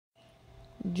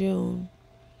June,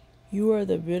 you are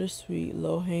the bittersweet,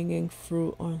 low-hanging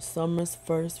fruit on summer's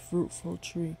first fruitful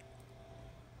tree.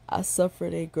 I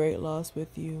suffered a great loss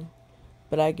with you,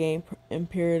 but I gained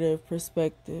imperative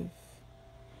perspective.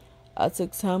 I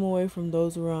took time away from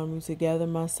those around me to gather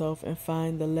myself and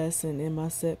find the lesson in my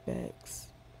setbacks.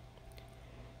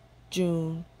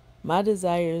 June, my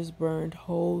desires burned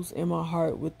holes in my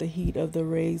heart with the heat of the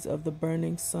rays of the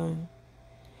burning sun.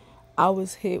 I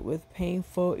was hit with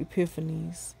painful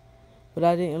epiphanies, but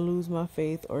I didn't lose my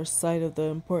faith or sight of the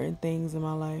important things in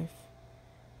my life.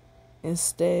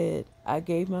 Instead, I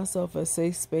gave myself a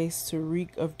safe space to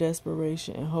reek of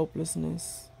desperation and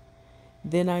hopelessness.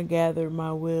 Then I gathered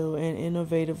my will and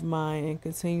innovative mind and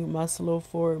continued my slow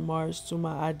forward march to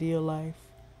my ideal life.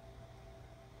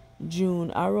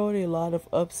 June, I rode a lot of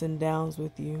ups and downs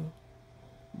with you,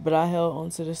 but I held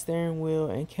onto the steering wheel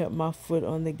and kept my foot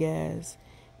on the gas,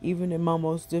 even in my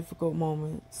most difficult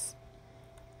moments.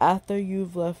 After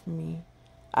you've left me,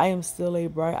 I am still a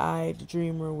bright-eyed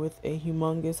dreamer with a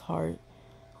humongous heart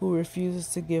who refuses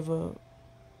to give up.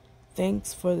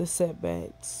 Thanks for the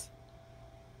setbacks.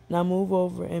 Now move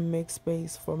over and make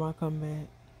space for my comeback.